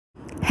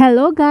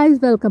Hello guys,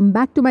 welcome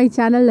back to my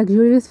channel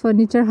Luxurious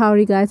Furniture. How are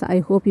you guys? I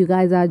hope you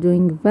guys are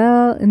doing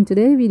well. In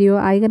today's video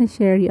I'm gonna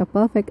share you a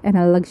perfect and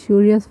a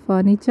luxurious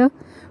furniture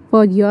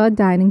for your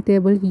dining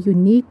table.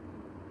 Unique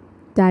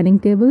dining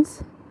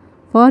tables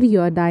for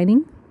your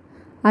dining.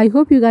 I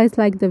hope you guys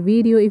like the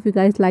video. If you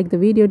guys like the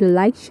video, to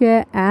like,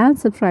 share and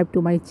subscribe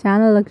to my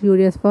channel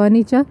Luxurious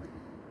Furniture.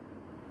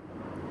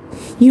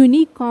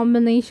 Unique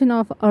combination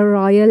of a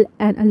royal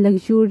and a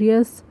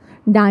luxurious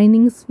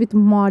dinings with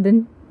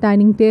modern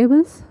dining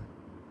tables.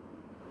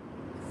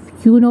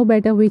 You know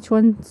better which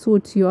one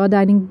suits your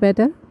dining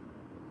better.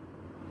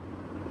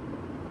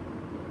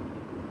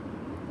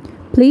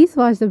 Please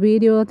watch the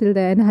video till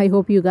the end. I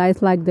hope you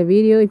guys like the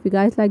video. If you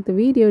guys like the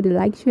video,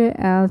 like, share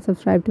and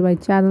subscribe to my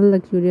channel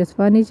Luxurious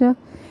Furniture,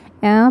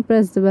 and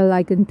press the bell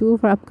icon too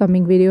for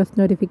upcoming videos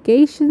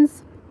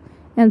notifications.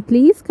 And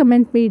please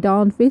comment me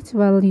down which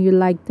one you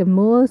like the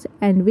most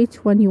and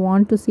which one you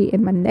want to see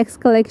in my next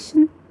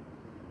collection.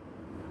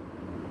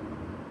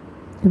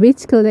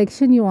 Which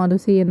collection you want to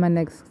see in my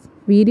next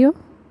video.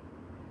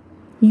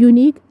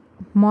 Unique,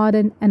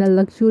 modern and a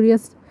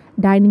luxurious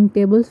dining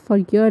tables for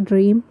your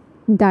dream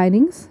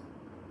dinings.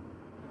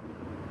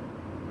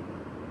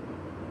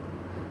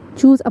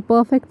 Choose a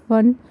perfect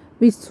one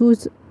which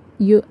suits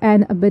you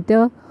and a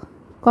better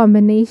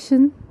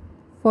combination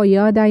for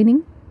your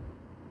dining.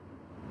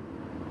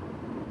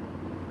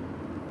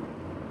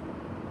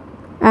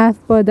 As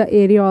per the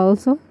area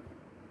also.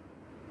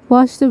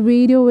 Watch the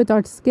video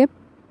without skip.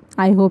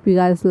 I hope you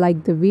guys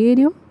like the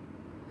video.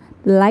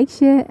 Like,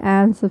 share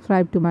and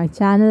subscribe to my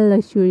channel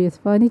Luxurious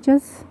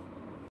Furnitures.